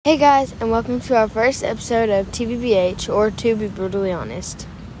Hey guys, and welcome to our first episode of TBBH, or To Be Brutally Honest.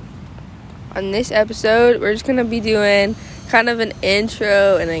 On this episode, we're just going to be doing kind of an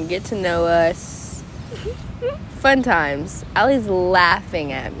intro and then get to know us. Fun times. Allie's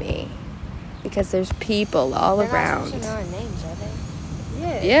laughing at me because there's people all around. They're not supposed to know our names, are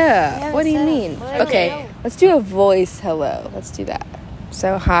they? Yeah. What do you mean? Okay, let's do a voice hello. Let's do that.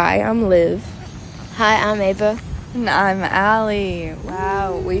 So, hi, I'm Liv. Hi, I'm Ava. And I'm Allie.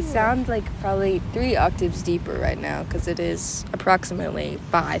 Wow, we sound like probably 3 octaves deeper right now because it is approximately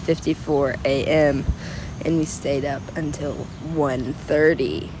 5:54 a.m. and we stayed up until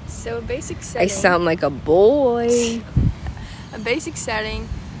 1:30. So a basic setting. I sound like a boy. A basic setting.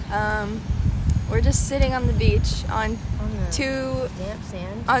 We're just sitting on the beach on two damp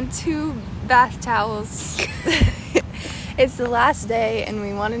sand. on 2 bath towels. It's the last day, and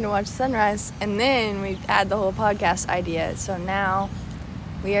we wanted to watch sunrise, and then we had the whole podcast idea. So now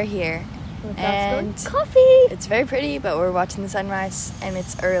we are here, and coffee. it's very pretty, but we're watching the sunrise, and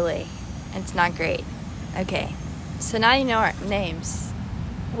it's early, and it's not great. Okay, so now you know our names.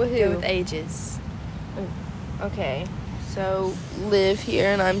 Go with ages. Okay, so Liv here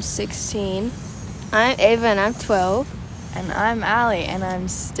and I'm 16. I'm Ava, and I'm 12. And I'm Allie, and I'm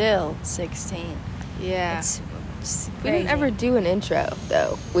still 16. Yeah. It's We didn't ever do an intro,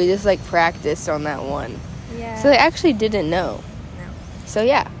 though. We just, practiced on that one. Yeah. So they actually didn't know. No. So,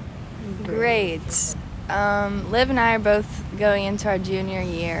 yeah. Great. Liv and I are both going into our junior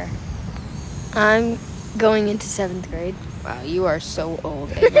year. I'm going into 7th grade. Wow, you are so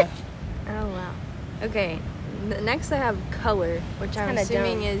old, Ava. Oh, wow. Okay. Next I have color, which I'm kinda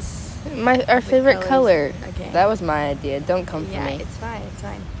assuming dumb. is... Our favorite colors. color. Okay. That was my idea. Don't come for Yeah, me. it's fine.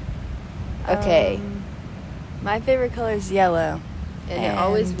 Okay. My favorite color is yellow. And it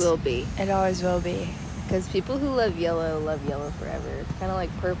always will be. It always will be. Because people who love yellow forever. It's kind of like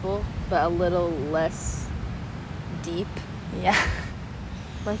purple, but a little less deep. Yeah.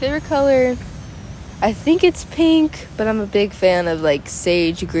 My favorite color, I think it's pink, but I'm a big fan of,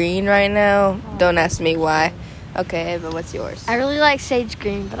 sage green right now. Don't ask me why. Okay, Ava, what's yours? I really like sage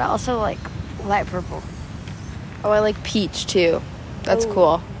green, but I also like light purple. Oh, I like peach, too. That's Oh.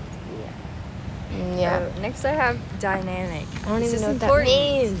 cool. Yeah. So, next I have dynamic. I don't This even is know what important.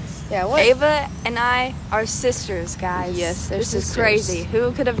 that means. Yeah, what? Ava and I are sisters, guys. Yes, they're This is sisters. crazy.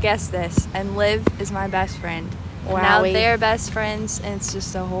 Who could have guessed this? And Liv is my best friend. Now Wowie. they're best friends, and it's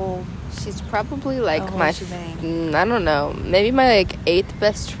just a whole... She's probably, A whole my... shebang. I don't know. Maybe my, 8th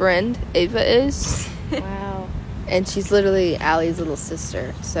best friend, Ava is. Wow. And she's literally Allie's little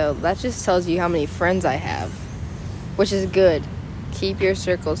sister. So that just tells you how many friends I have. Which is good. Keep your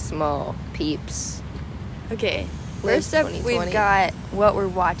circle small, peeps. Okay, Liv first up 2020. we've got what we're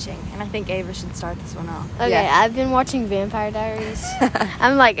watching. And I think Ava should start this one off. Okay, Yeah. I've been watching Vampire Diaries.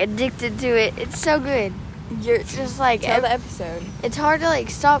 I'm addicted to it. It's so good. It's just Tell the episode. it's hard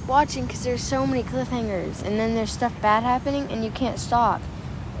to stop watching because there's so many cliffhangers, and then there's stuff bad happening, and you can't stop.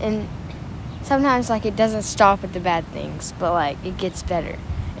 And sometimes it doesn't stop at the bad things, but it gets better.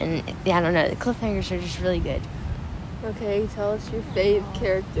 And I don't know, the cliffhangers are just really good. Okay, tell us your fave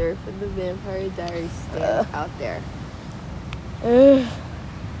character for the Vampire Diaries stands out there.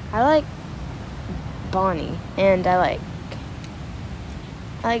 I like Bonnie, and I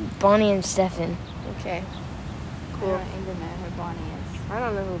like Bonnie and Stefan. Okay, I cool. don't even know who Bonnie is. I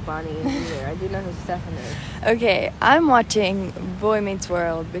don't know who Bonnie is either. I do know who Stefan is. Okay, I'm watching Boy Meets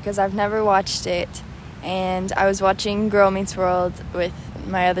World because I've never watched it. And I was watching Girl Meets World with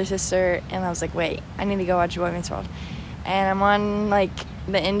my other sister, and I was like, wait, I need to go watch Boy Meets World. And I'm on,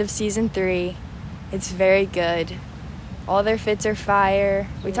 the end of season 3. It's very good. All their fits are fire.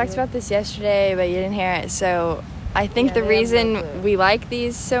 We talked about this yesterday, but you didn't hear it. So I think Yeah, the they have no clue. reason we like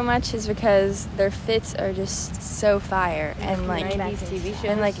these so much is because their fits are just so fire. And, 90s TV shows.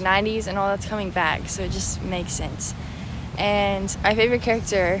 and 90s and all that's coming back, so it just makes sense. And my favorite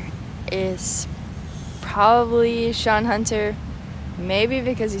character is probably Sean Hunter, maybe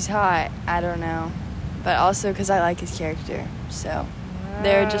because he's hot, I don't know, but also because I like his character. So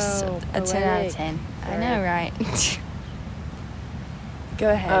they're just Wow, a 10 out poetic. of 10. I know, right? Go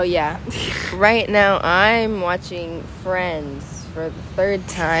ahead. Oh, yeah. Right now, I'm watching Friends for the 3rd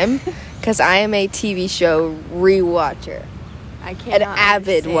time because I am a TV show rewatcher. I An cannot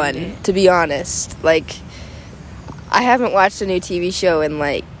avid understand one, it. to be honest. I haven't watched a new TV show in,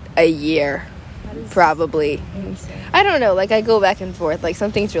 a year, That is probably. insane. I don't know. I go back and forth.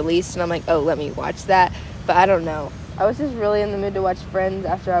 Something's released, and I'm like, oh, let me watch that. But I don't know. I was just really in the mood to watch Friends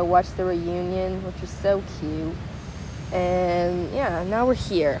after I watched the reunion, which was so cute. And, yeah, now we're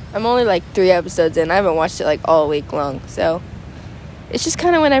here. I'm only, 3 episodes in. I haven't watched it, all week long. So, It's just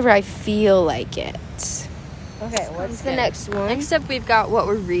kind of whenever I feel like it. Okay, what's the good. next one? Next up, we've got what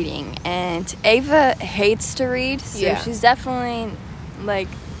we're reading, and Ava hates to read, so Yeah. she's definitely like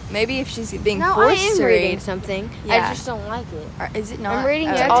maybe if she's being No, I forced am to reading read. something. Yeah. I just don't like it. Or is it not? I'm reading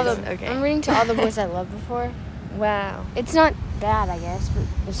Oh, to it all is. the. Okay. I'm reading to all the boys I loved before. Wow. It's not bad, I guess, but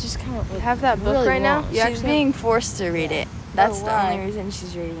it's just kind of. You have that book really right now? long. You She's actually being forced to read it. That's the why? only reason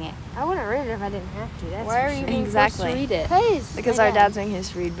she's reading it. I wouldn't read it if I didn't have to. That's Why for are you sure. being Exactly. forced to read it? Because my our dad. dad's making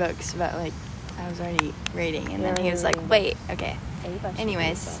us read books about like I was already reading, and then he was like, "Wait, okay."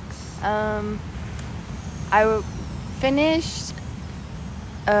 Anyways, finished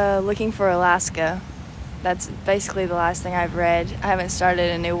Looking for Alaska. That's basically the last thing I've read. I haven't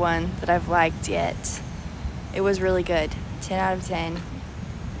started a new one that I've liked yet. It was really good. 10 out of 10.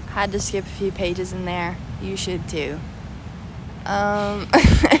 Had to skip a few pages in there. You should too.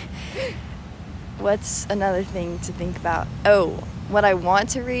 What's another thing to think about? Oh, what I want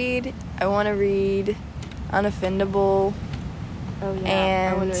to read. I want to read Unoffendable, Oh,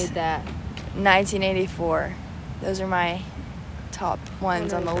 yeah. I want and to read that. 1984. Those are my top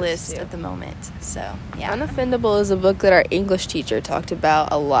ones wanna on the read those list too. at the moment. So, yeah. Unoffendable is a book that our English teacher talked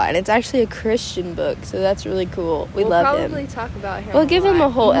about a lot, and it's actually a Christian book, so that's really cool. We love him. talk about him. We'll give him a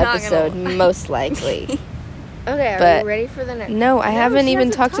whole Not gonna episode, lie. most likely. Okay, are But- you ready for the next? No, I haven't she even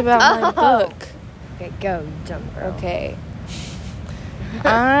hasn't talked talked about my about- book. Okay, go, dumb girl. Okay. What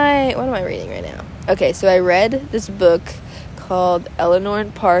am I reading right now? Okay, so I read this book called Eleanor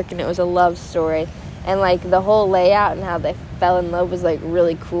and Park, and it was a love story. And, like, the whole layout and how they fell in love was, like,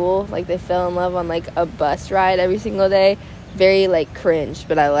 really cool. Like, they fell in love on, like, a bus ride every single day. Very, like, cringe,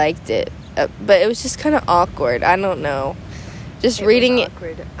 but I liked it. But it was just kind of awkward. I don't know. Just reading it.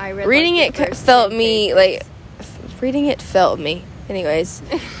 I read Reading it felt me, like, reading it felt me. Anyways,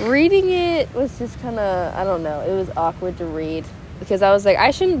 reading it was just kind of, I don't know, it was awkward to read. Because I was like,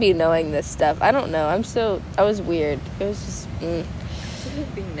 I shouldn't be knowing this stuff. I don't know. I was weird. It was just,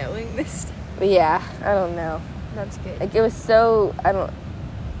 Shouldn't be knowing this. But yeah, I don't know. That's good. Like, it was so,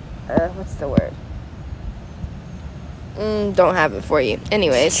 what's the word? Don't have it for you.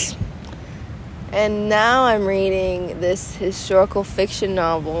 Anyways. And now I'm reading this historical fiction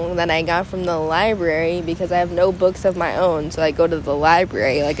novel that I got from the library because I have no books of my own. So I go to the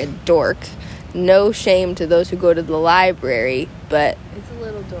library like a dork. No shame to those who go to the library, but It's a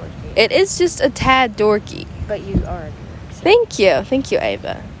little dorky. it is just a tad dorky. But you are. Thank you,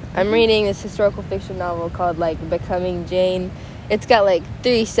 Ava. I'm reading this historical fiction novel called, like, Becoming Jane. It's got, like,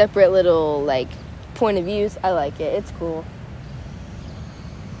 3 separate little, like, point of views. I like it. It's cool.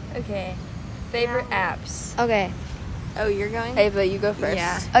 Okay. Favorite apps. Okay. Oh, you're going? Ava, you go first.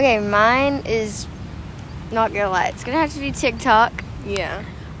 Yeah. Okay, mine is not gonna lie. It's gonna have to be TikTok. Yeah.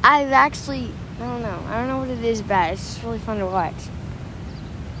 I don't know. I don't know what it is about. It's just really fun to watch.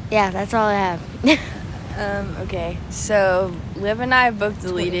 Yeah, that's all I have. Okay. So, Liv and I have both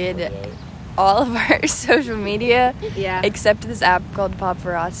deleted all of our social media Yeah. except this app called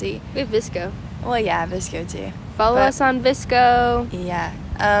Paparazzi. We have Visco. Well, yeah, Visco too. Follow But- us on Visco. Yeah.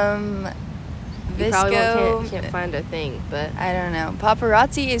 You probably Visco. can't find our thing, but I don't know.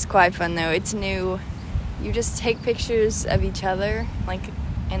 Paparazzi is quite fun though. It's new. You just take pictures of each other, like,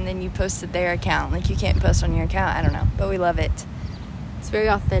 and then you post it their account. Like, you can't post on your account. I don't know, but we love it. it's very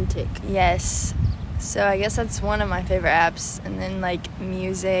authentic. Yes. So I guess that's one of my favorite apps. And then, like,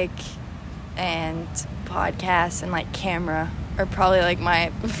 music and podcasts and, like, camera are probably, like, my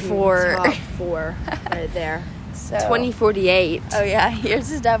 4. Top 4 right there. So 2048. Oh yeah,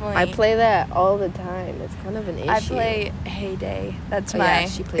 yours is definitely. I play that all the time. It's kind of an issue. I play Heyday. That's Oh, my. yeah,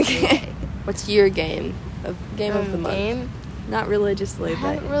 she plays Heyday. What's your game of the month? Game? Not religiously, I but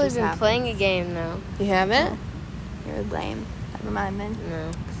haven't it really just been happens. playing a game though. You haven't? You're lame. Never mind then.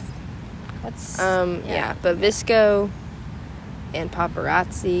 No. What's Yeah, but Visco and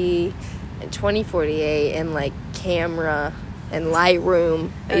Paparazzi and 2048 and, like, camera and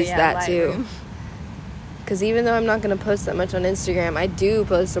Lightroom. I use that too. Lightroom. Because even though I'm not going to post that much on Instagram, I do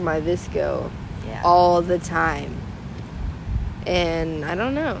post on my Visco Yeah. all the time. And I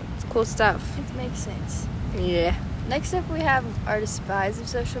don't know. It's cool stuff. It makes sense. Yeah. Next up, we have our despise of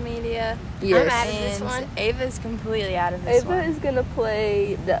social media. Yes. out of this And one. Ava's completely out of this Ava one. is going to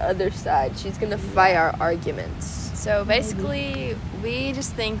play the other side. She's going to fight our arguments. So basically, we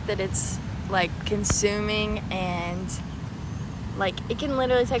just think that it's like consuming and like it can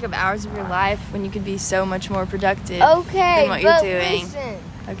literally take up hours of your life when you could be so much more productive Okay, than what you're but doing. listen.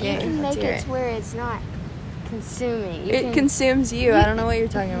 Okay, You can let's make hear it to where it's not consuming. You It can, consumes you. I don't know what you're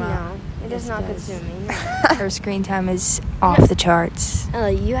talking about. No, it Yes, is not it does. consume me. Her screen time is off the charts.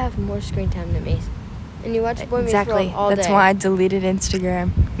 Ella, you have more screen time than me. and you watch Boy Meets Exactly. World all day. That's why I deleted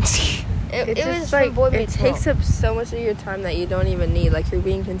Instagram. It just, was from Boy it Meets takes World. up so much of your time that you don't even need. Like, you're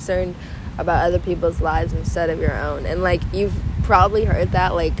being concerned about other people's lives instead of your own. And, like, you've probably heard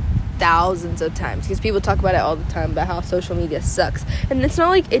that, like, thousands of times because people talk about it all the time about how social media sucks. And it's not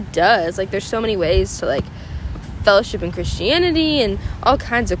like it does. Like, there's so many ways to, like, fellowship in Christianity and all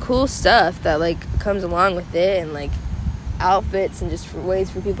kinds of cool stuff that, like, comes along with it, and, like, outfits and just for ways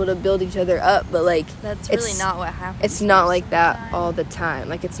for people to build each other up. But, like, That's really not what happens. it's not most like of the that time. all the time.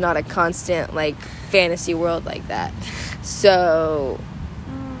 Like, it's not a constant, like, fantasy world like that. So,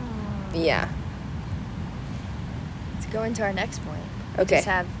 yeah. Let's go into our next point. We Okay. just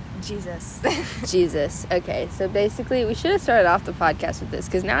have Jesus. Jesus. Okay, so basically, we should have started off the podcast with this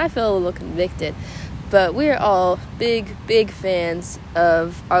because now I feel a little convicted. But we're all big, big fans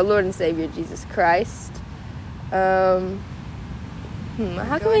of our Lord and Savior, Jesus Christ. How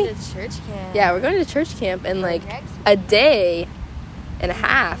can Going we... to church camp. Yeah, we're going to church camp in, like, a day and a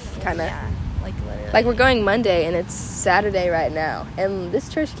half, kind of. Yeah, like literally. Like, we're going Monday, and it's Saturday right now. And this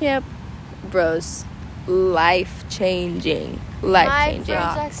church camp, bros, life-changing. My Life-changing.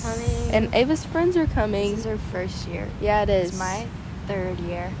 friends are coming. And Ava's friends are coming. This is our first year. Yeah, it is. It's my third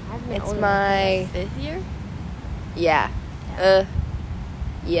year. I've been It's older my... Fifth year? Yeah. Yeah.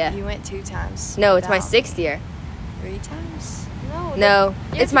 Yeah. You went 2 times. No, it's my without 6th year. 3 times? No,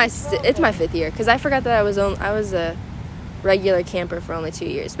 Yours it's my is 12 it's my then. 5th year because I forgot that I was a regular camper for only 2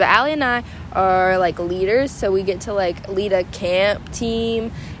 years. But Allie and I are, like, leaders, so we get to, like, lead a camp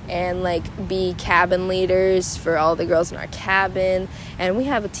team and, like, be cabin leaders for all the girls in our cabin. And we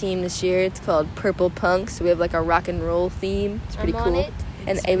have a team this year. It's called Purple Punk, so we have, like, a rock and roll theme. It's pretty I'm cool. on it.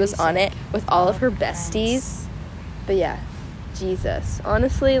 And It's Ava's pretty on it sick. with all of her friends. besties. But yeah, Jesus.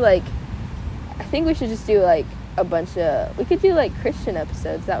 Honestly, like, I think we should just do, like, a bunch of... We could do, like, Christian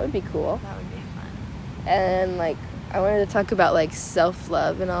episodes. That would be cool. That would be fun. And, like, I wanted to talk about, like,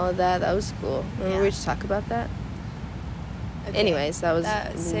 self-love and all of that. That was cool. Remember Yeah. we just talk about that? Okay. Anyways, that was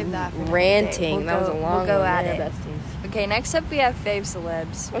Save that for another day. ranting. We'll that was a go- long we'll go one. at Yeah, it. besties. Okay, next up we have fave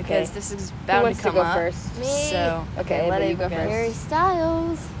celebs because Okay. this is Who bound wants to to come go up. first? Me. So Okay, let Ava, you Ava go go. first. Harry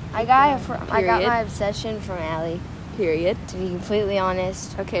Styles. I got Period. my obsession from Allie. Period. To be completely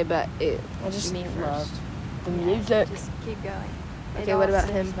honest, Okay, but I just me love first. the Yeah, music. Just keep going. Okay, It what all about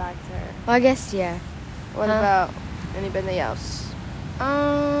stems him? Back to her. Well, I guess yeah. What Huh? about anybody else?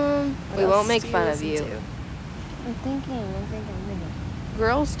 What We What won't else make do fun of listen you. to? I'm thinking.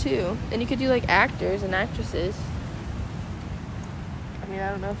 Girls too. Then you could do, like, actors and actresses. I mean, I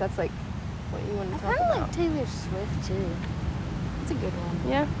don't know if that's, like, what you want I to talk kind of about. like Taylor Swift too. It's a good one.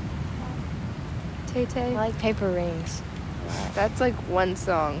 Yeah. Tay I Tay. like Paper Rings. That's, like, one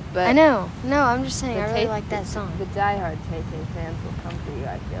song, but I know. No, I'm just saying. the I really Tay- like that song. The diehard Tay Tay fans will come for you,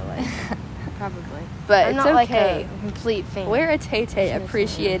 I feel like. Probably. But I'm it's not okay. like a complete fan. We're a Tay Tay Should've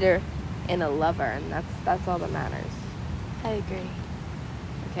appreciator and a lover, and that's all that matters. I agree.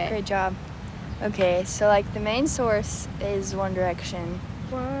 Okay. Great job. Okay, so like the main source is One Direction,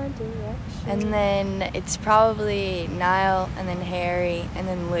 One Direction. and then it's probably Niall, and then Harry, and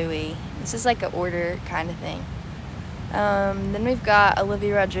then Louis. This is like an order kind of thing. Then we've got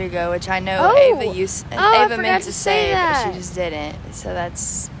Olivia Rodrigo, which I know Oh! Ava I Ava forgot meant to to say say, but that. she just didn't. So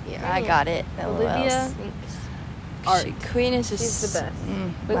that's Yeah. I got it. Olivia. LOLs. Queen is just She's the best.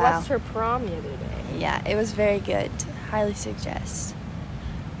 We wow. watched her prom the other day. Yeah, it was very good. Highly suggest.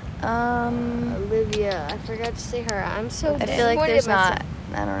 Olivia. I forgot to say her. I'm so. I feel like disappointed there's in myself.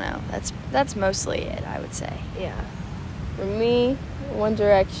 not. I don't know. That's mostly it. I would say. Yeah. For me, One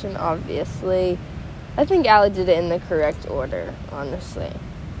Direction, obviously. I think Allie did it in the correct order, honestly.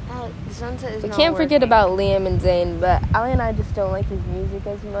 Sunset is We not can't forget working. about Liam and Zayn, but Allie and I just don't like his music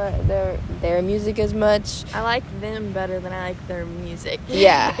as much. Their music as much. I like them better than I like their music.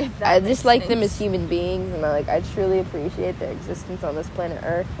 Yeah, if that I makes just like them sense. as human beings, and I truly appreciate their existence on this planet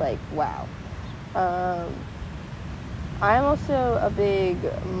Earth. Like, wow. I'm also a big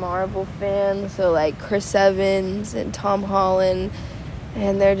Marvel fan, so like Chris Evans and Tom Holland,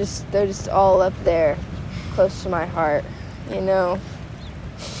 and they're just all up there, close to my heart, you know.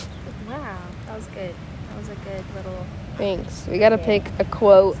 Wow, that was good. That was a good little. Thanks. We gotta pick a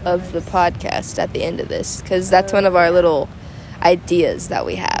quote of the podcast at the end of this, because that's one of our little ideas that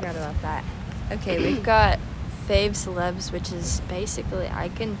we Forgot have. about that. Okay, we've got fave celebs, which is basically I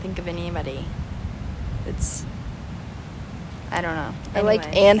couldn't think of anybody. It's I don't know. I like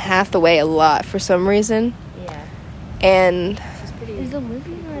Anyway. Anne Hathaway a lot for some reason, Yeah, and she's pretty. Is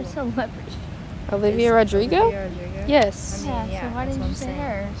Olivia or a celebrity? Olivia Is Rodrigo. Olivia Rodrigo? Yes, I mean, Yeah. So why that's didn't what you I'm say saying.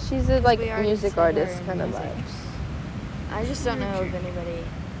 her? she's a like we already music said her artist in kind of music. vibes. I just don't know of anybody.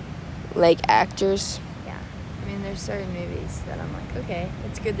 Like actors. mean, there's certain movies that I'm like, okay,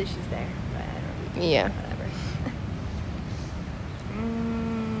 it's good that she's there, but I don't. Yeah. Whatever.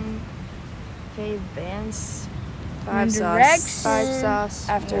 Fave bands. One Five Direction. Sauce. Five Sauce.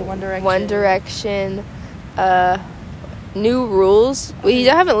 After One Direction. One Direction. New Rules. We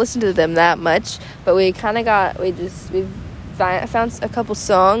haven't listened to them that much, but we kind of found a couple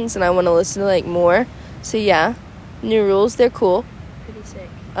songs, and I want to listen to like more. So yeah, New Rules. They're cool. Pretty sick.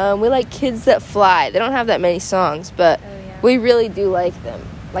 We like Kids That Fly. They don't have that many songs, but Oh yeah. we really do like them,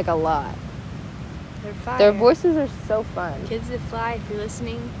 like a lot. They're fire. Their voices are so fun. Kids That Fly, if you're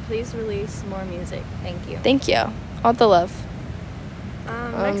listening, please release more music. Thank you. Thank you. All the love.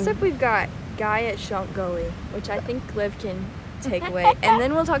 Next up, we've got Guy at Shunk Gully, which I think Liv can take away. And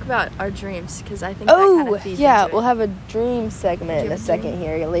then we'll talk about our dreams, because I think that kind Oh, of feeds yeah, into it. we'll have a dream segment Do in you a have a second dream?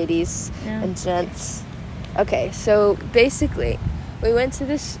 here, ladies Yeah. and gents. Okay, so basically, we went to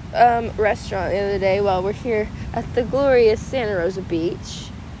this restaurant the other day while we're here at the glorious Santa Rosa Beach,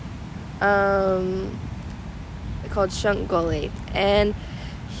 called Shunk Gully, and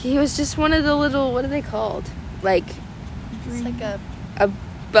he was just one of the little, what are they called? Like, It's like a...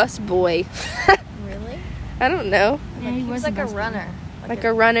 bus boy. Really? I don't know. Yeah, He was like a busted. runner. Like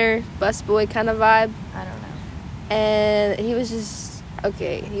a runner, bus boy kind of vibe. I don't know. And he was just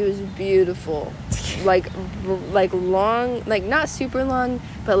okay. He was beautiful, like long, like not super long,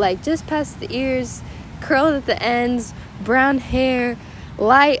 but like just past the ears, curled at the ends, brown hair,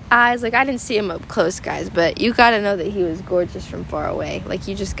 light eyes. Like I didn't see him up close, guys, but you gotta know that he was gorgeous from far away. Like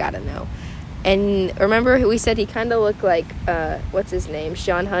you just gotta know. And remember, we said he kind of looked like what's his name,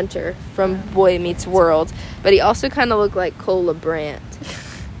 Sean Hunter from Boy Meets World, but he also kind of looked like Cole LeBrant.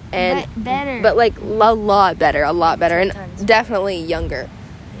 And better. but like a lot better, and Sometimes definitely younger.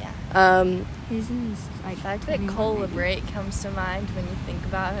 Yeah. He's in his, like, The fact that 21 Cole maybe. LeBrant comes to mind when you think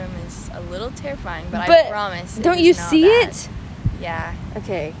about him is a little terrifying, but I But promise. Don't is you not see bad. it? Yeah.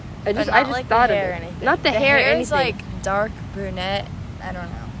 Okay, But I not just like thought the of hair it. or anything. Not the hair, hair anything. is like dark brunette. I don't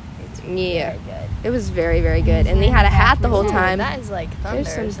know. It's Yeah. very good. It was very, very good, and he had a hat the whole Ooh, time. That is like thunder.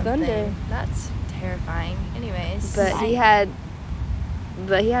 There's some or something. thunder. That's terrifying. Anyways. But he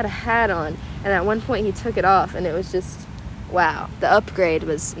had a hat on, and at one point he took it off, and it was just wow. The upgrade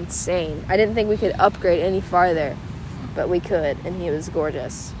was insane. I didn't think we could upgrade any farther, but we could, and he was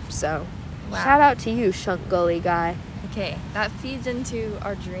gorgeous. So, Wow. shout out to you, Shunk Gully guy. Okay, that feeds into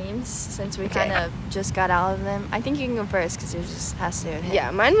our dreams since we Okay. kind of just got out of them. I think you can go first because yours just has to do with him.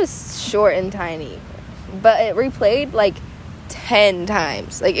 Yeah, mine was short and tiny, but it replayed like 10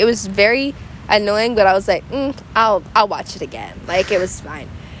 times. Like it was very annoying, but I was like, I'll watch it again. Like it was fine.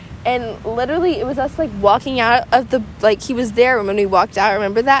 And literally, it was us like walking out of the like he was there when we walked out.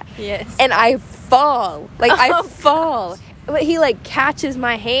 Remember that? Yes. And I fall, like I Oh, fall, but he like catches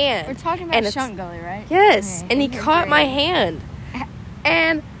my hand. We're talking and about it's- Shunk Gully, right? Yes, Okay. and he Okay, caught my great. hand,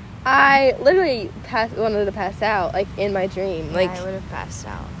 and I literally wanted to pass out like in my dream, like. I would have passed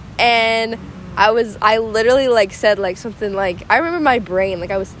out. And I literally like said like something like I remember my brain, like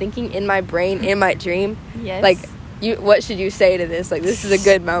I was thinking in my brain in my dream, Yes. like what should you say to this, like this is a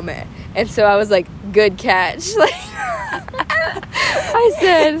good moment. And so I was like, good catch. Like I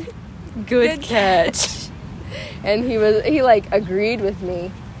said good catch. And he like agreed with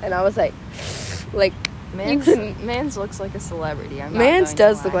me, and I was like Mans looks like a celebrity. I'm not Mans going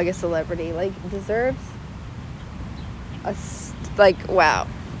does to look lie. like a celebrity, like deserves like wow.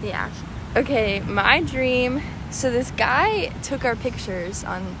 Yeah. Okay, my dream. So this guy took our pictures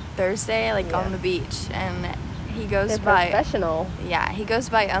on Thursday, like Yeah. on the beach, and he goes They're by. professional. Yeah, he goes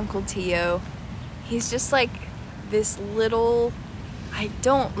by Uncle Tio. He's just like this little. I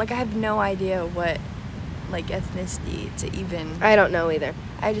have no idea what like ethnicity to even. I don't know either.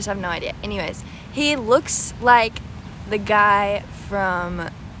 I just have no idea. Anyways, he looks like the guy from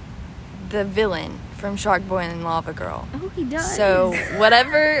the villain from Shark Boy and Lava Girl. Oh, he does. So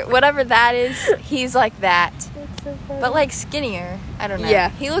whatever that is, he's like that, That's so funny. but like skinnier. I don't know. Yeah.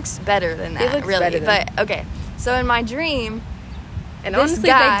 he looks better than He that. looks really, better than- but okay. So in my dream, and this honestly,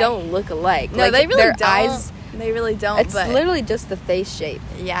 guy- they don't look alike. no, Like, they really their don't. eyes. They really don't. It's but literally just the face shape.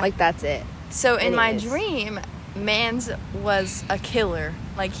 yeah. Like that's it. So in my Anyways. dream, Mans was a killer.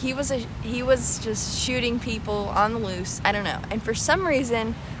 Like he was just shooting people on the loose. I don't know. And for some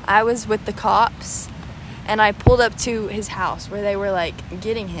reason, I was with the cops, and I pulled up to his house where they were like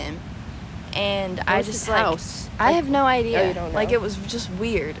getting him, and I Where's just his like house? I have no idea. Oh, you don't Like know? it was just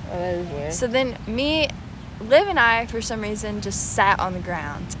weird. Oh, that is weird. So then Liv and I, for some reason, just sat on the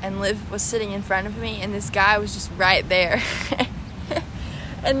ground, and Liv was sitting in front of me, and this guy was just right there.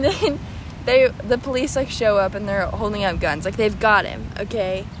 And then the police like show up, and they're holding up guns, like they've got him,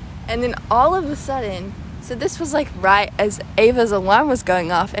 okay? And then all of a sudden, So this was like right as Ava's alarm was going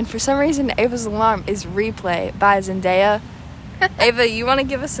off, and for some reason Ava's alarm is Replay by Zendaya. Ava, you want to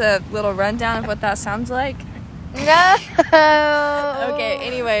give us a little rundown of what that sounds like? No. Okay,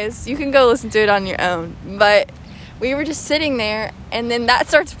 anyways, you can go listen to it on your own. But we were just sitting there, and then that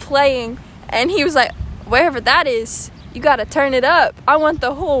starts playing, and he was like, wherever that is, you gotta turn it up. I want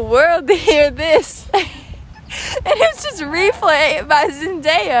the whole world to hear this. And it was just Replay by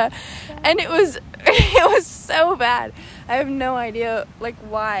Zendaya. And it was so bad. I have no idea, like,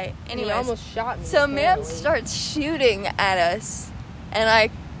 why. Anyways, You almost shot me. so man apparently. starts shooting at us, and I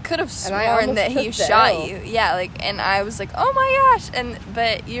could have And I sworn almost that he took the shot L. you. Yeah, like, and I was like, oh my gosh,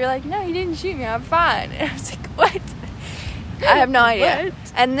 but you're like, no, he didn't shoot me, I'm fine. And I was like, what? I have no idea. What?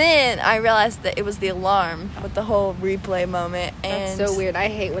 And then I realized that it was the alarm with the whole Replay moment, and That's so weird. I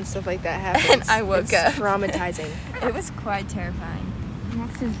hate when stuff like that happens. And I woke It's up. traumatizing. It was quite terrifying.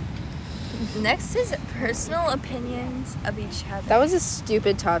 Next is personal opinions of each other. That was a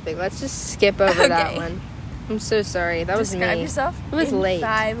stupid topic. Let's just skip over that Okay. one. I'm so sorry. That was Describe me. yourself It was in late.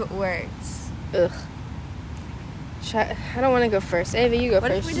 5 words. Ugh. I don't want to go first. Ava, you go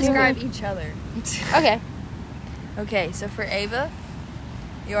What first. if we describe each other? Okay. Okay, so for Ava,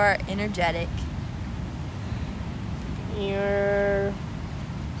 you are energetic. You're.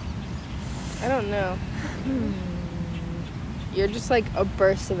 I don't know. You're just like a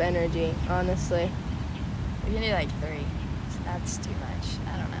burst of energy, honestly. We can do like 3. That's too much.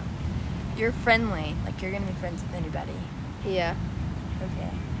 I don't know. You're friendly. Like, you're going to be friends with anybody. Yeah. Okay.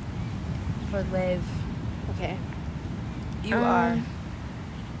 For Liv, Okay. you are.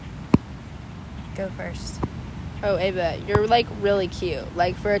 Go first. Oh, Ava, you're like really cute.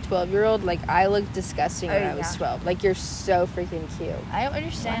 Like for a 12-year-old, like I looked disgusting when Oh, I was yeah. 12. Like you're so freaking cute. I don't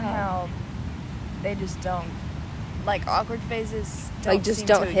understand Wow. how they just don't, like, awkward phases don't Like, just seem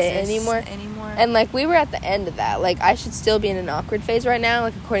don't to hit exist anymore. And like we were at the end of that. Like I should still be in an awkward phase right now.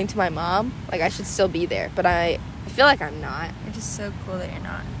 Like according to my mom, like I should still be there, but I feel like I'm not. It's just so cool that you're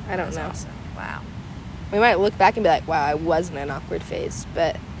not. I don't That's know. Awesome. Wow. We might look back and be like, wow, I was in an awkward phase,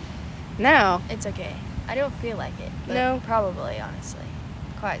 but now It's okay. I don't feel like it. But No. Probably, honestly.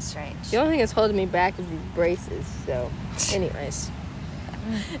 Quite strange. the only thing that's holding me back is these braces. So, anyways,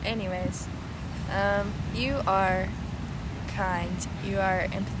 Anyways, you are kind. You are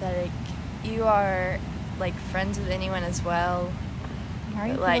empathetic. You are, like, friends with anyone as well. Why are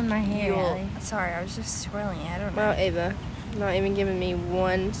you Like, pulling my hair, you'll- Allie? Sorry, I was just swirling it. I don't know. wow, Ava, not even giving me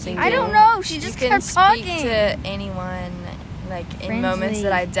one single. I don't know. She You just can kept speak talking. to anyone, like, in Friendly. moments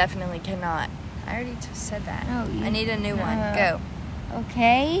that I definitely cannot. I already just said that. Oh, I need a new one. Go.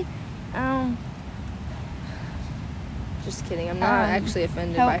 Okay. Just kidding. I'm not actually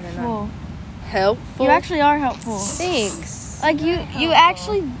offended by her. Helpful. Not helpful. You actually are helpful. Thanks. Like you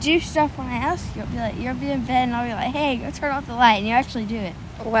actually do stuff when I ask you. I'll be like, you'll be in bed, and I'll be like, hey, go turn off the light, and you actually do it.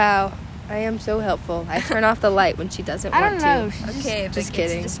 Wow, I am so helpful. I turn off the light when she doesn't I want don't know. to. She's Okay, just but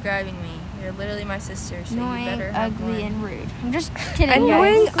kidding. it's describing me. You're literally my sister, so you annoying, better have ugly, one. and rude. I'm just kidding.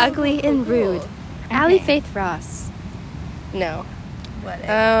 Annoying, guys. ugly, and rude. Allie Okay. Faith Ross. No.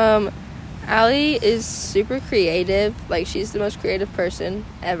 Whatever. Allie is super creative. Like she's the most creative person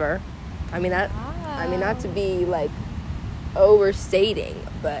ever. I mean not to be like overstating,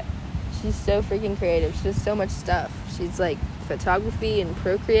 but she's so freaking creative. She does so much stuff. She's like photography and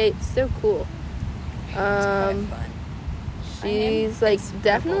Procreate. So cool. It's quite fun. She's like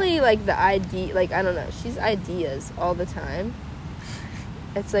definitely like the idea. Like I don't know. She's ideas all the time.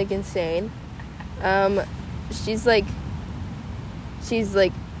 It's like insane. She's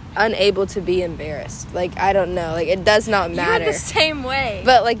like unable to be embarrassed. Like I don't know. Like it does not matter. You're the same way.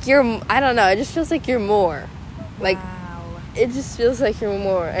 But like I don't know. It just feels like you're more. Like wow. it just feels like you're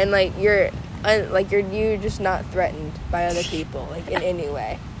more, and like you're just not threatened by other people like in any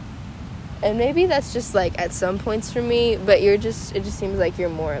way. And maybe that's just like at some points for me, but it just seems like you're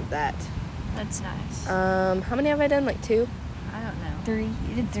more of that. That's nice. How many have I done? Like 2? I don't know. 3.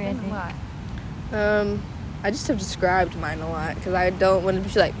 You did 3, I It's been think. a lot. I just have described mine a lot because I don't want to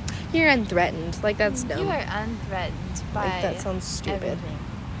be like you're unthreatened. Like that's dumb. You are unthreatened by Like that sounds stupid. everything.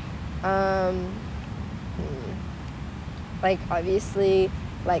 Like obviously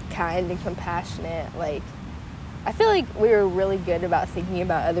like kind and compassionate. Like I feel like we were really good about thinking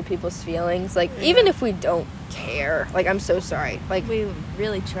about other people's feelings. Like even if we don't care, like I'm so sorry. Like We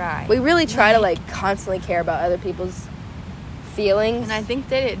really try. we really try to like constantly care about other people's feelings. And I think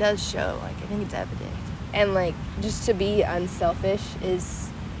that it does show. Like, I think it's evident. And like just to be unselfish is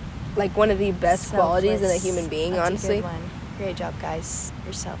like one of the best qualities in a Selfless. human being. That's Honestly, a good one. Great job, guys.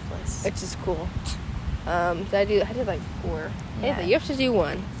 You're selfless. it's just cool. I did like 4. Yeah. Ava, you have to do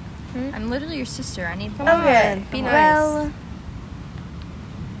 1. I'm literally your sister. I need. Come on, be nice. Well,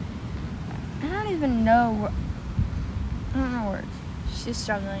 I don't even know. I don't know words. She's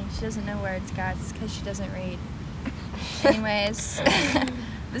struggling. She doesn't know words, guys, because she doesn't read. Anyways,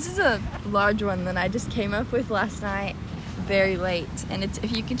 this is a large one that I just came up with last night, very late. And it's,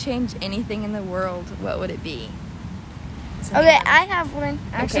 if you could change anything in the world, what would it be? Okay, I have one.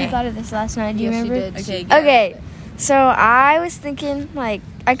 I actually Okay. thought of this last night. Do you Yes, you remember? did. Okay. Okay, so I was thinking, like,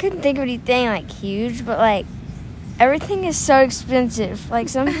 I couldn't think of anything, like, huge, but, like, everything is so expensive. Like,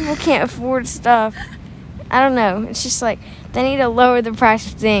 some people can't afford stuff. I don't know. It's just, like, they need to lower the price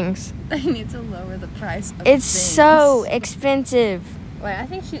of things. They need to lower the price of It's things. so expensive. Wait, I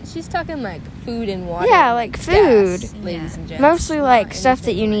think she's talking like food and water. Yeah, and, like gas, food. ladies Yeah. and gents. Mostly, Not like, stuff that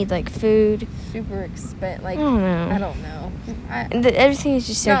anything, you need, like, food. super expensive. Like I don't know. I don't know. And everything is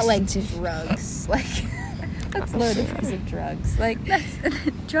just so Not like expensive. drugs. Like that's low the price of drugs. Like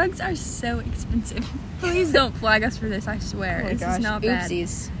Drugs are so expensive. Please don't flag us for this, I swear. oh my this gosh, is not bad.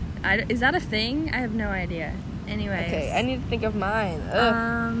 oopsies. Is that a thing? I have no idea. Anyways. Okay, I need to think of mine.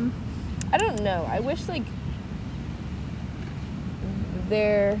 Ugh. I don't know. I wish like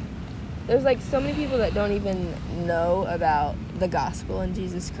there's like so many people that don't even know about the gospel and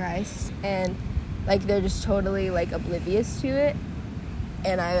Jesus Christ, and like they're just totally like oblivious to it.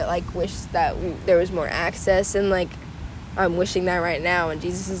 And I like wish that there was more access, and like I'm wishing that right now. And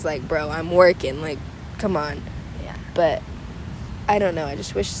Jesus is like, bro, I'm working. Like, come on. Yeah. But I don't know. I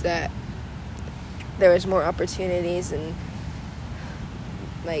just wish that there was more opportunities, and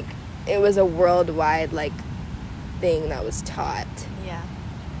like it was a worldwide like thing that was taught. Yeah.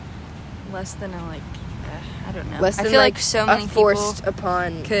 Less than a, like, I don't know. Less I than feel like, so a many forced people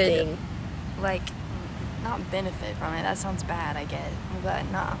upon could, thing. like, not benefit from it. That sounds bad, I get. But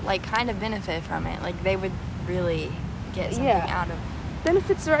not, like, kind of benefit from it. Like, they would really get something Yeah. out of,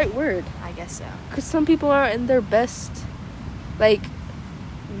 Benefit's the right word, I guess so. because some people aren't in their best, like,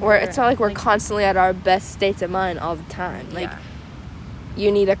 or it's not like we're Like- constantly at our best states of mind all the time. Like, Yeah.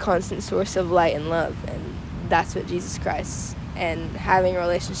 you need a constant source of light and love, and that's what Jesus Christ and having a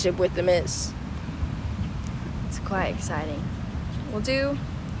relationship with him is. It's quite exciting. We'll do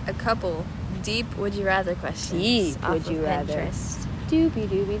a couple deep would you rather questions. Deep off would of you rather. Pinterest. Doobie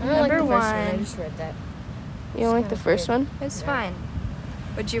doobie. I don't like the Number first one. I one. just read that. You don't like the first one? It's fine.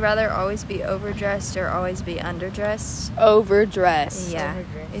 Would you rather always be overdressed or always be underdressed? Overdressed. Yeah.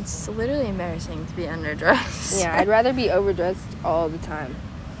 Overdressed. It's literally embarrassing to be underdressed. Yeah, I'd rather be overdressed all the time.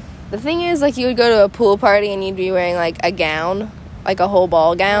 The thing is, like, you would go to a pool party and you'd be wearing, like, a gown, like a whole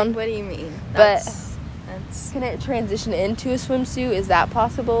ball gown. What do you mean? But- That's Can it transition into a swimsuit? Is that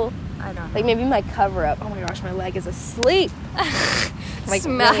possible? I don't know. Like, maybe my cover-up. Oh, my gosh, my leg is asleep. like,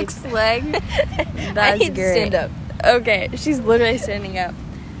 Smack's leg. I That's need to great. stand up. Okay, she's literally standing up.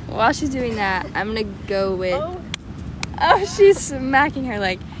 While she's doing that, I'm gonna go with. Oh, she's smacking her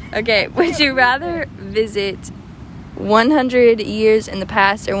leg. Okay, would you rather visit 100 years in the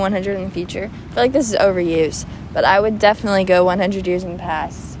past or 100 in the future? I feel like this is overused, but I would definitely go 100 years in the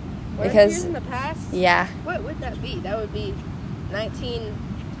past. Because- years in the past? Yeah, What would that be? That would be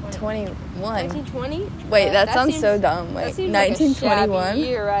 21. 1920? Wait, that sounds so dumb. Wait, 1921?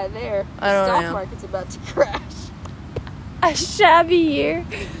 year right there. I don't Stock know. market's about to crash. A shabby year?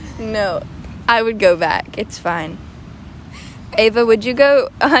 No, I would go back. It's fine. Ava, would you go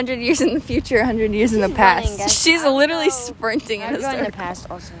 100 years in the future, 100 years in the She's past? running, guys. She's I would literally go- sprinting in I'd a go in the circle. past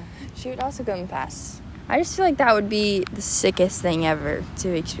also. She would also go in the past. I just feel like that would be the sickest thing ever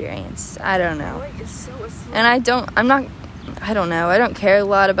to experience. I don't know. And I don't know. I don't care a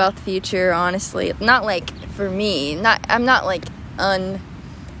lot about the future, honestly. Not like for me. I'm not like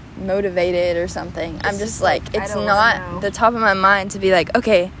unmotivated or something. I'm just like, I it's don't wanna know. not the top of my mind to be like,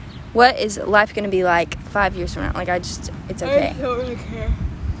 okay, what is life going to be like 5 years from now? Like, it's okay. don't really care.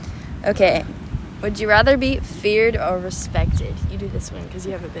 Okay. Would you rather be feared or respected? You do this one because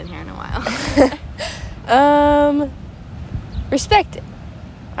you haven't been here in a while. Respected.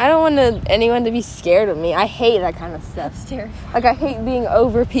 I don't want anyone to be scared of me. I hate that kind of stuff. That's terrifying. Like, I hate being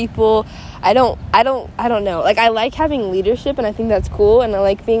over people. I don't know. Like, I like having leadership, and I think that's cool, and I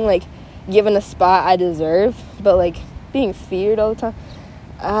like being, like, given a spot I deserve, but, like, being feared all the time,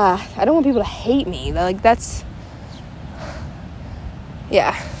 I don't want people to hate me. Like, that's,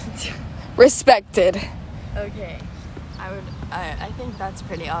 yeah. Respected. Okay. I think that's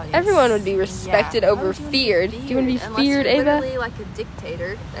pretty obvious. Everyone would be respected over Why would you wanna be feared. Do you want to be Unless feared, you're Ava? literally like a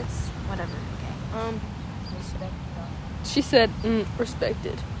dictator. That's whatever. She said,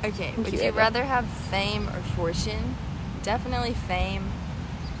 respected. Okay. Thank Would you, you Ava. rather have fame or fortune? Definitely fame,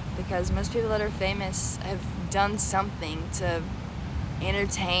 because most people that are famous have done something to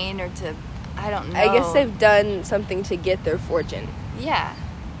entertain or to, I don't know. I guess they've done something to get their fortune. Yeah.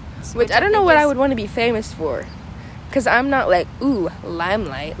 Which I don't know what I would want to be famous for. Because I'm not like, ooh,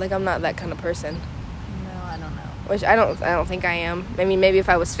 limelight. Like, I'm not that kind of person. No, I don't know. Which I don't think I am. I mean, maybe if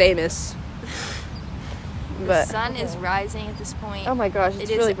I was famous. The But sun is rising at this point. oh my gosh, it's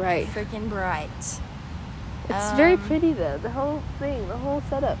really bright. Freaking bright. It's very pretty though. The whole thing, the whole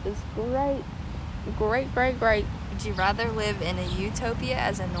setup is great. Great. Would you rather live in a utopia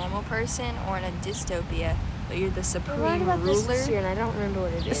as a normal person or in a dystopia, but you're the I supreme read about this ruler? year, and I don't remember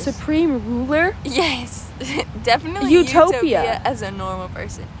what it A is. supreme ruler? Yes, definitely Utopia. as a normal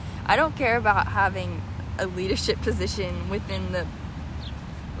person. I don't care about having a leadership position within the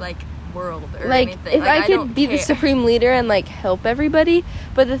world or Like, anything. if I don't could be the care. supreme leader and like help everybody,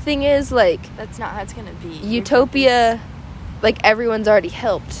 but the thing is, like, That's not how it's gonna be. utopia, like everyone's already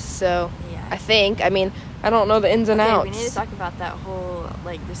helped. So Yeah. I think. I mean, I don't know the ins and Okay, outs. we need to talk about that whole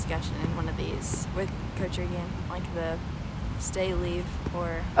discussion in one of these with Coach Regan, like the stay, leave,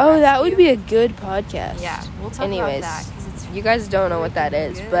 or Oh, that would rescue. be a good podcast. Yeah, we'll talk Anyways, about that because it's you guys don't know what that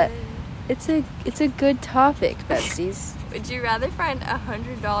freaking is, good. but it's a good topic, besties. Would you rather find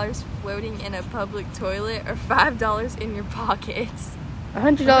 $100 floating in a public toilet or $5 in your pockets?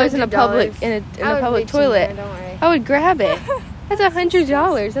 $100 in a public toilet. Don't worry. I would grab it. That's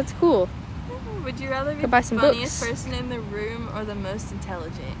 $100. That's cool. Would you rather be Could buy the some funniest books. person in the room or the most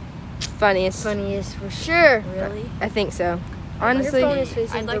intelligent? Funniest. Funniest for sure. Really? I think so. Your Honestly, phone is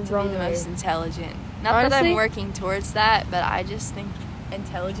facing I'd like the to be wrong the way. most intelligent. Not that Honestly? I'm working towards that, but I just think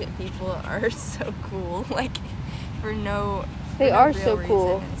intelligent people are so cool. For no they for no are real so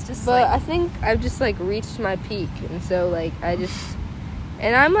cool. reason. It's just But I think I've just reached my peak, and so I just,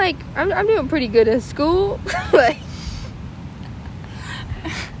 and I'm doing pretty good at school.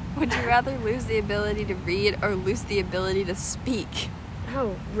 would you rather lose the ability to read or lose the ability to speak?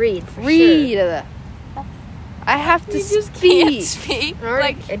 Oh, read. For read. Sure. I have to You just speak. can't speak.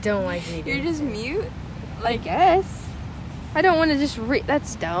 I don't like reading. You're just mute. I guess. I don't want to just read.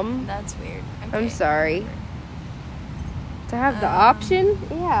 That's dumb. That's weird. Okay. I'm sorry. To have the Um, option?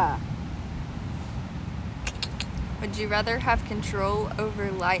 Yeah. Would you rather have control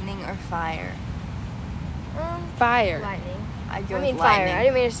over lightning or fire? Fire. Lightning. I'd go I mean with fire. lightning. I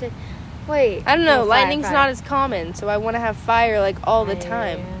didn't mean to say. Wait. I don't know. No, fire, Lightning's fire. not as common, so I want to have fire all the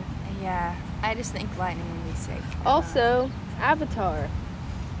time. Yeah, I just think lightning would be sick. Also, Avatar.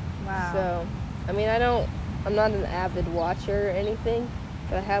 Wow. So, I mean, I'm not an avid watcher or anything,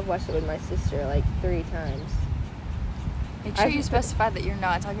 but I have watched it with my sister 3 times. Make sure I've- you specify that you're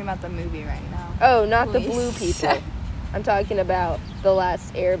not talking about the movie right now. Oh, not the Please. blue people. I'm talking about The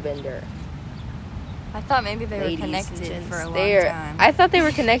Last Airbender. I thought maybe they Ladies were and connected gents. for a long They're- time. I thought they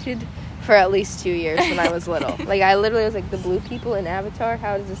were connected for at least 2 years when I was little. I literally was the blue people in Avatar?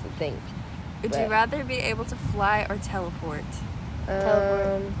 How is this a thing? Would you but- rather be able to fly or teleport?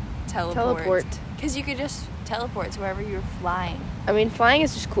 Teleport. Because you could just teleport to wherever you're flying. I mean, flying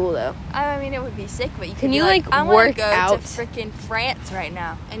is just cool, though. I mean, it would be sick, but you Can could be you, I wanna work go out? to freaking France right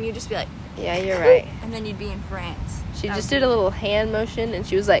now, and you just be like, Yeah, you're right. and then you'd be in France. She That just would did be a little hand motion, and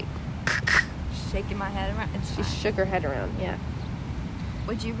she was shaking my head around. It's she fine. shook her head around. Yeah.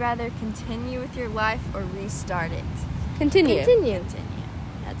 Would you rather continue with your life or restart it? Continue. Continue. Continue.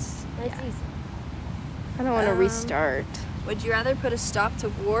 That's That's yeah. easy. I don't want to Um, restart. Would you rather put a stop to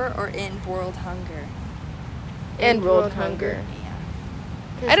war or end world hunger? And world hunger. Yeah.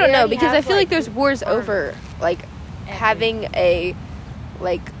 'Cause I don't we know, already because I have, feel like there's wars army. over, having a,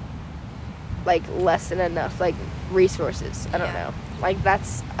 less than enough, resources. I don't Yeah. know.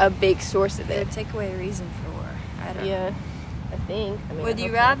 That's a big source of It it. would take away reason for war. I don't know. Yeah, I think. I mean, Would I you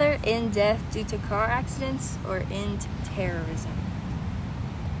hope so. rather end death due to car accidents or end terrorism?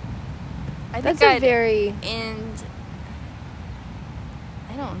 I That's think a I'd very. end.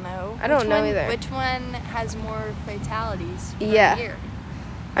 I don't know. I don't Which know one- either. Which one has more fatalities per Yeah. year?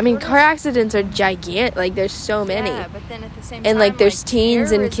 I mean, What car is- accidents are gigantic. There's so many. Yeah, but then at the same And time, there's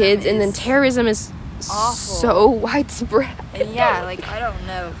teens and terrorism kids, and then is- terrorism is awful. so widespread. Yeah, I don't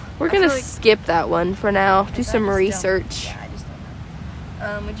know. We're I gonna feel like- skip that one for now. Do I some just research. Yeah, I just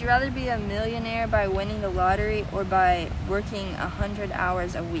don't know. Would you rather be a millionaire by winning the lottery or by working 100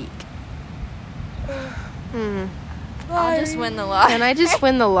 hours a week? I'll just win the lottery. Can I just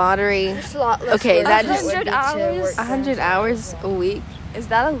win the lottery? It's a lot less Okay, work that than it just- would be to 100 work 100 for- hours a week. Is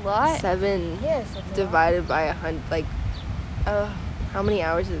that a lot? 7 Yes. that's a lot. divided by 100. How many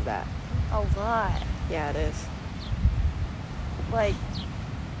hours is that? A lot. Yeah, it is.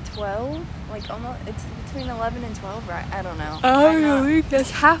 12? Almost. It's between 11 and 12, right? I don't know. I'm not-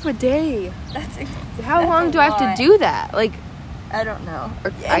 That's half a day. That's How that's long a do I have lot. to do that? I don't know.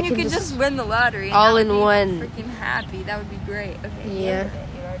 Or Yeah, I and you can could just- just win the lottery. and all that in would be one. Freaking happy. That would be great. Okay. Yeah.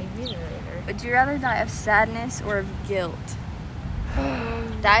 You already beat it later. Would you rather die of sadness or of guilt?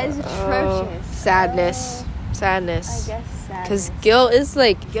 That is atrocious. Sadness. I Sadness. guess sadness. Because guilt is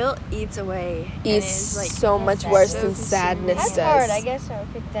like, guilt eats away. and eats is, like, so much that's worse so than consuming. sadness That's does. hard. I guess I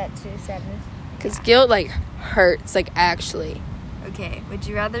would pick that too. Sadness. Because guilt, like, hurts, like, actually. Okay. Would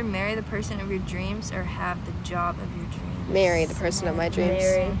you rather marry the person of your dreams or have the job of your dreams? Marry the person of my dreams.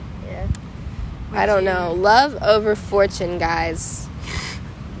 Mary. Yeah. I don't know. Love over fortune, guys.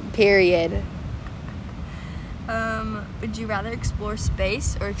 Period. Would you rather explore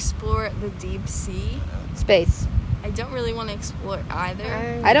space or explore the deep sea? Space. I don't really want to explore either.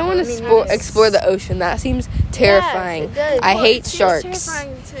 I don't want to explore the ocean. That seems terrifying. it does. I Well, hate it seems sharks.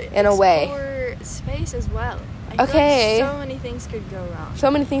 terrifying to in a way. explore space as well. I feel Okay. Like so many things could go wrong.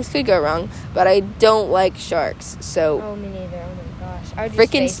 So many things could go wrong, but I don't like sharks. So, Oh, me neither. Oh my gosh. I would do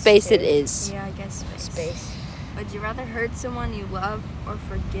freaking space too. it is. Yeah, I guess space. Space. Would you rather hurt someone you love or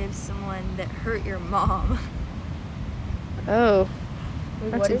forgive someone that hurt your mom? Oh. Wait,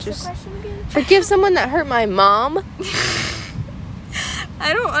 That's what is the interesting. question again? Forgive someone that hurt my mom?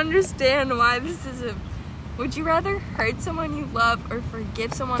 I don't understand why this is a. Would you rather hurt someone you love or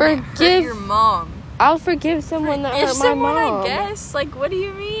forgive someone that hurt Forgive your mom? I'll forgive someone that If hurt my someone, mom. I guess. Like, what do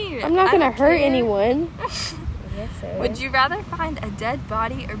you mean? I'm not I gonna don't hurt care. anyone. Yes, sir. Would you rather find a dead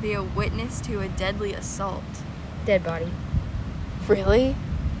body or be a witness to a deadly assault? Dead body. Really?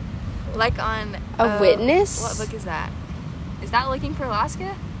 Like on A witness? What book is that? Is that Looking for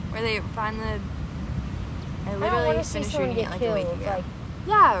Alaska? Where they find the. I I don't literally want to see finished someone reading it get like a week killed. ago. Like,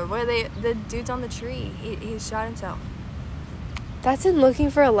 Yeah, where the dude's on the tree. He shot himself. That's in Looking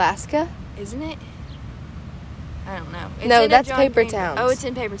for Alaska? Isn't it? I don't know. It's No, in a that's John Paper Green- Towns. Oh, it's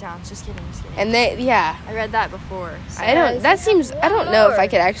in Paper Towns. Just kidding. And yeah. I read that before. So I don't, that seems, I don't know if I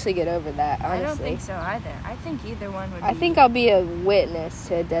Lord. could actually get over that, honestly. I don't think so either. I think either one would I be. think I'll be a witness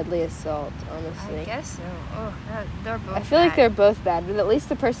to a deadly assault, honestly. I guess so. Oh, they're both. I feel like bad. they're both bad, but at least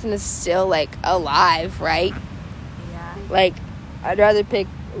the person is still, like, alive, right? Yeah. Like, I'd rather pick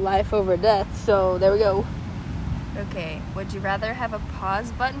life over death, so there we go. Okay. Would you rather have a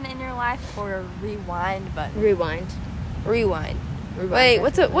pause button in your life or a rewind button? rewind. Rewind. Wait,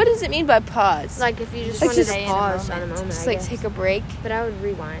 what does it mean by pause? Like if you just Like wanted just to stay in a pause on a moment. moment. just, I like, guess. take a break? But I would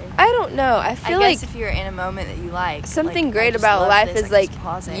rewind. I don't know. I I feel guess like if you're in a moment that you like. something like, I great just about love life this, is, I can like, just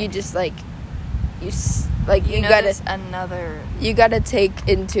pause it. you just, like, you You know gotta... there's another. You gotta take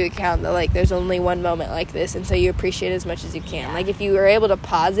into account that, like, there's only one moment like this, and so you appreciate it as much as you can. Yeah. Like, if you are able to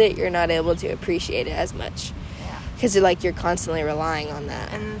pause it, you're not able to appreciate it as much. Yeah. Because you're constantly relying on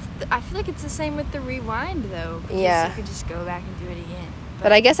that. And I feel like it's the same with the rewind though. Because Yeah. You could just go back and do it again.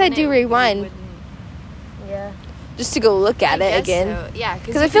 But I guess I then do it rewind. wouldn't- Yeah. Just to go look at I it guess again. So. Yeah,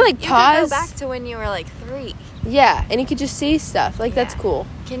 'Cause I feel like you pause- could go back to when you were like 3. Yeah, and you could just see stuff. Like, that's Yeah. cool.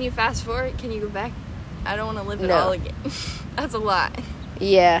 Can you fast forward? Can you go back? I don't want to live it No. all again. That's a lot.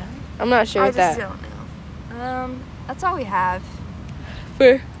 Yeah. I'm not sure I with just that. don't know. That's all we have.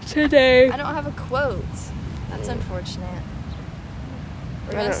 For today. I don't have a quote. That's unfortunate. We're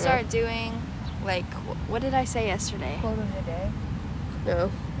I gonna don't know. start doing like what did I say yesterday? Quote of the day.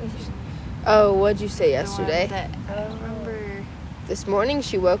 No. Oh, what'd you say The one yesterday? that I don't remember. This morning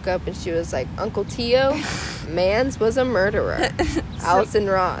she woke up and she was like, Uncle Tio, Mans was a murderer. Allison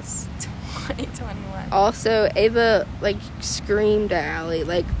Ross. 2021. Also, Ava, like, screamed at Allie.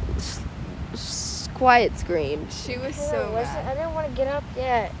 Like, quiet screamed. She was No, so wasn't- mad. I didn't want to get up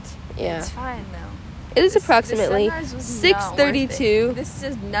yet. Yeah. It's fine though. It is The approximately sunrise was not worth 6:32. it. This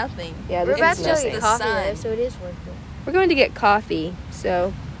is nothing. Yeah, We're this about is to go nothing. get the coffee sun. though, so it is worth it. We're going to get coffee,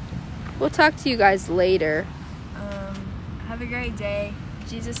 so we'll talk to you guys later. Have a great day.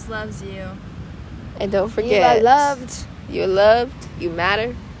 Jesus loves you. And don't You forget, are loved. You're loved. You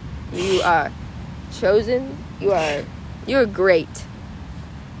matter. You are chosen. You're great.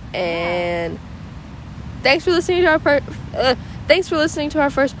 And thanks for listening to our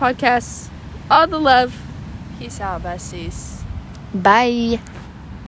first podcast. All the love. Peace out, besties. Bye.